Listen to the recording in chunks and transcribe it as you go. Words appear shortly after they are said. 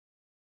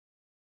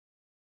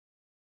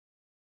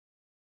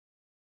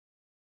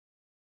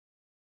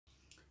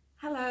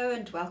Hello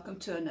and welcome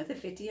to another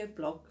video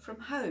blog from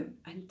home,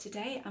 and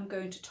today I'm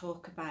going to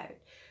talk about,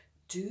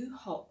 do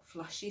hot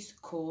flushes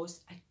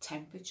cause a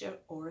temperature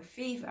or a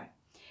fever?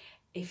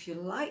 If you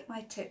like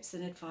my tips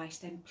and advice,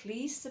 then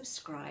please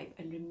subscribe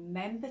and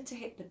remember to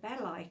hit the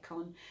bell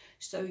icon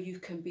so you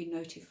can be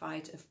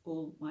notified of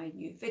all my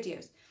new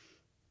videos.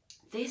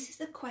 This is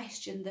a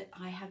question that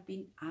I have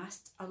been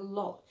asked a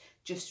lot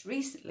just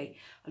recently.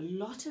 A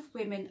lot of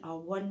women are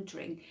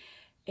wondering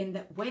in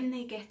that when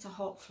they get a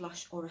hot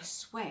flush or a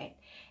sweat,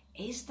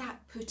 is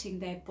that putting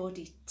their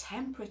body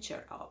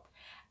temperature up,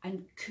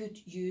 and could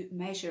you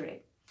measure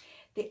it?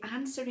 The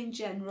answer in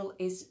general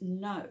is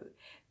no,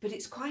 but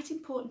it's quite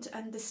important to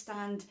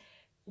understand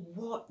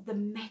what the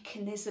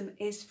mechanism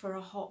is for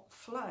a hot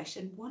flush,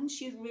 and once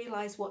you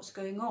realise what's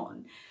going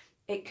on,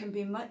 it can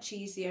be much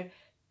easier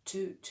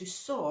to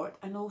sort,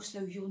 and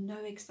also you'll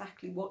know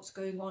exactly what's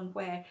going on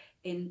where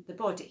in the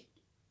body.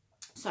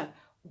 So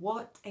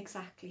what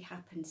exactly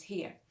happens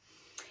here?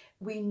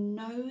 We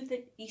know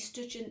that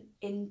estrogen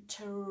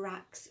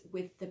interacts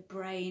with the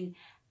brain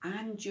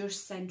and your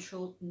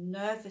central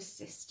nervous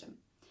system,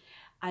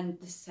 and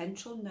the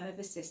central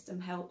nervous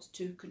system helps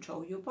to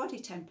control your body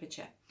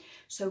temperature.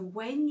 So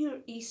when your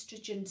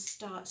estrogen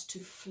starts to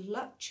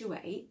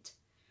fluctuate,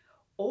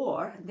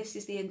 or, and this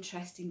is the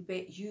interesting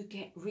bit, you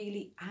get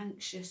really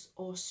anxious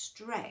or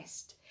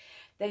stressed,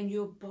 then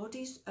your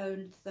body's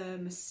own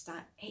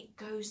thermostat, it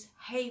goes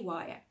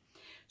haywire.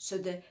 So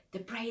the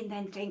brain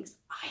then thinks,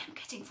 I am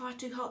getting far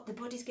too hot, the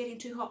body's getting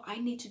too hot, I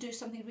need to do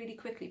something really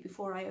quickly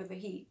before I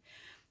overheat.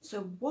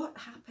 So what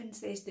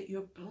happens is that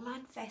your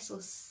blood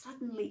vessels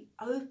suddenly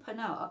open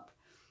up,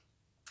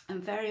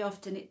 and very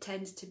often it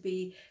tends to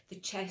be the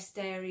chest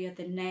area,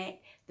 the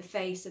neck, the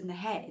face and the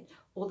head,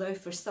 although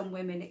for some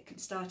women it can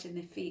start in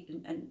the feet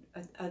and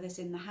others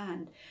in the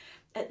hand.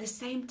 At the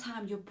same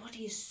time, your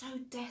body is so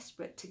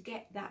desperate to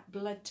get that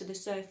blood to the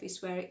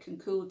surface where it can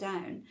cool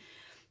down,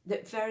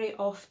 that very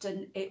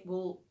often it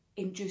will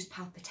induce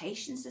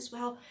palpitations as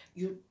well.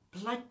 Your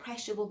blood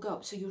pressure will go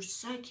up, so your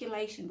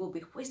circulation will be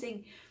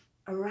whizzing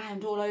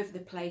around all over the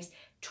place,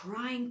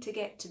 trying to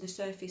get to the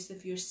surface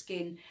of your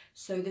skin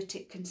so that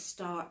it can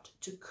start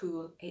to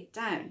cool it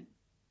down.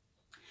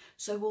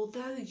 So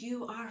although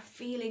you are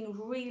feeling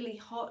really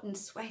hot and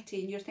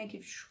sweaty and you're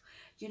thinking,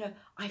 you know,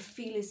 I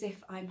feel as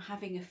if I'm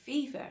having a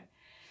fever,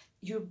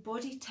 your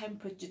body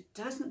temperature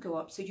doesn't go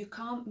up, so you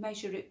can't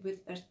measure it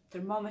with a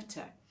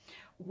thermometer.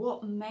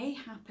 What may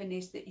happen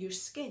is that your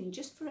skin,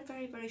 just for a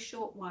very, very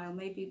short while,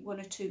 maybe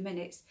 1 or 2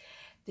 minutes,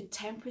 the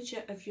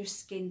temperature of your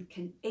skin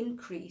can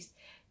increase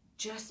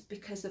just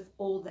because of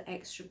all the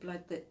extra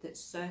blood that's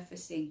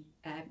surfacing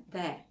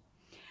there.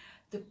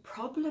 The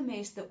problem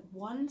is that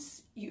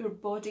once your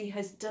body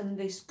has done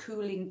this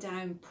cooling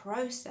down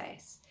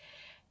process,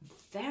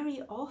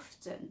 very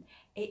often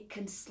it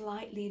can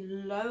slightly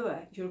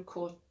lower your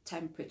core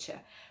temperature.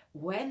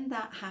 When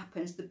that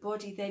happens, the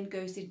body then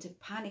goes into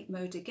panic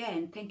mode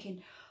again,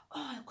 thinking,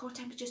 oh, the core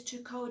temperature is too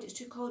cold, it's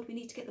too cold, we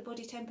need to get the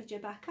body temperature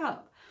back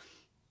up.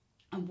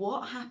 And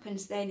what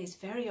happens then is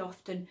very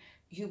often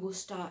you will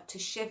start to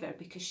shiver,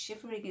 because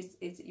shivering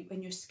is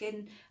when your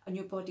skin and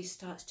your body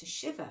starts to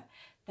shiver.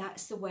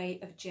 That's the way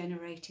of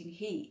generating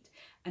heat.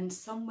 And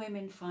some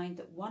women find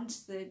that once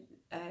the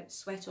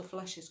sweat or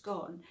flush is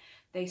gone,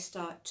 they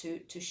start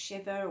to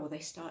shiver, or they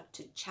start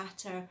to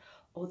chatter,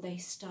 or they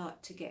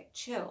start to get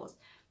chills.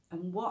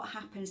 And what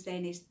happens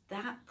then is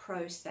that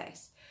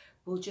process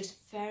will just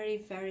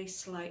very, very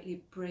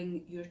slightly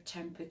bring your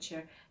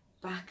temperature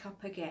back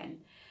up again.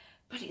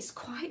 But it's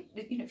quite,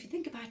 you know, if you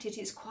think about it,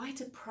 it's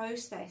quite a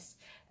process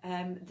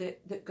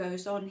that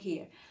goes on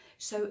here.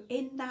 So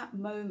in that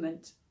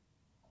moment,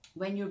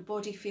 when your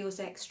body feels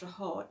extra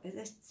hot, as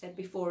I said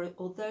before,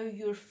 although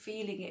you're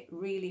feeling it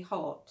really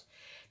hot,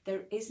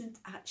 there isn't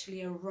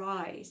actually a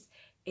rise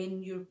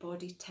in your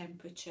body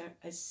temperature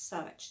as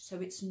such. So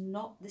it's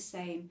not the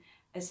same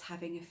as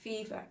having a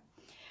fever.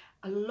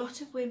 A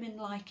lot of women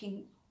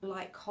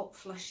like hot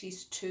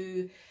flushes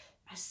to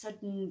a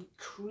sudden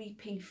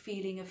creeping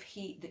feeling of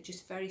heat that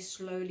just very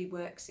slowly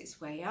works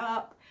its way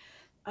up.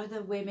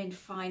 Other women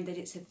find that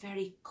it's a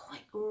very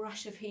quick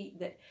rush of heat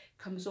that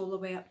comes all the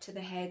way up to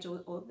the head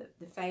or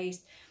the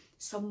face.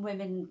 Some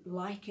women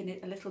liken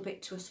it a little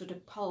bit to a sort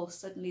of pulse.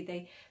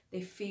 Suddenly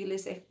they feel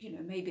as if, you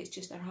know, maybe it's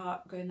just their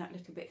heart going that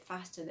little bit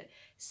faster, that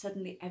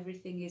suddenly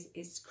everything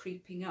is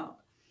creeping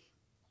up.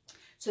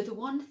 So the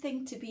one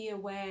thing to be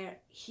aware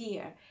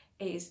here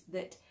is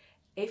that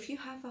if you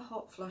have a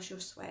hot flush or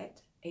sweat,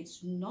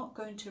 it's not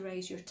going to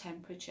raise your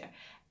temperature.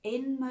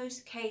 In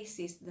most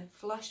cases, the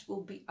flush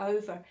will be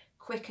over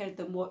quicker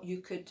than what you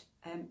could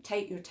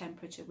take your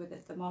temperature with a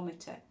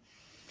thermometer.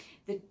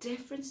 The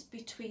difference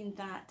between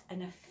that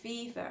and a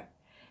fever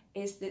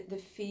is that the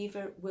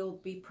fever will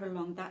be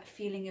prolonged. That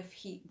feeling of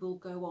heat will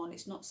go on.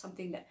 It's not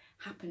something that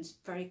happens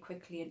very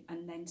quickly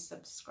and then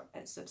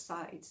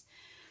subsides.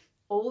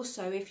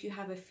 Also, if you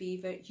have a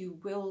fever, you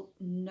will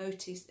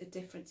notice a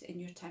difference in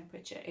your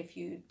temperature if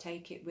you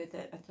take it with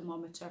a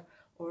thermometer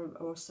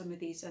or some of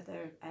these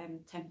other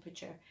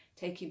temperature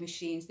taking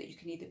machines that you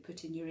can either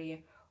put in your ear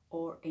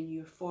or in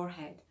your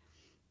forehead.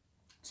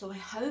 So I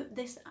hope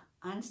this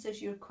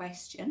answers your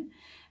question.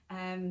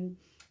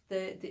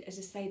 As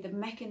I say, the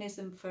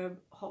mechanism for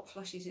hot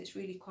flushes, it's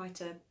really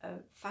quite a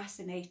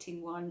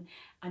fascinating one,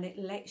 and it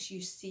lets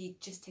you see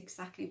just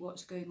exactly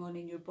what's going on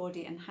in your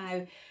body and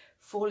how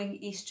falling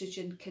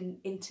estrogen can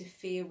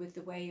interfere with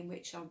the way in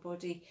which our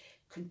body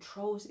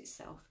controls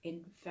itself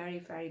in very,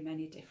 very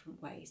many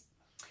different ways.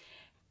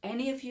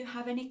 Any of you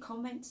have any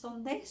comments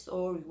on this,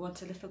 or you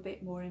want a little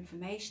bit more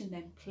information,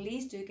 then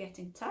please do get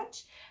in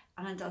touch,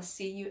 and I'll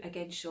see you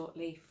again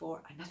shortly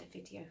for another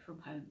video from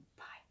home.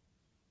 Bye.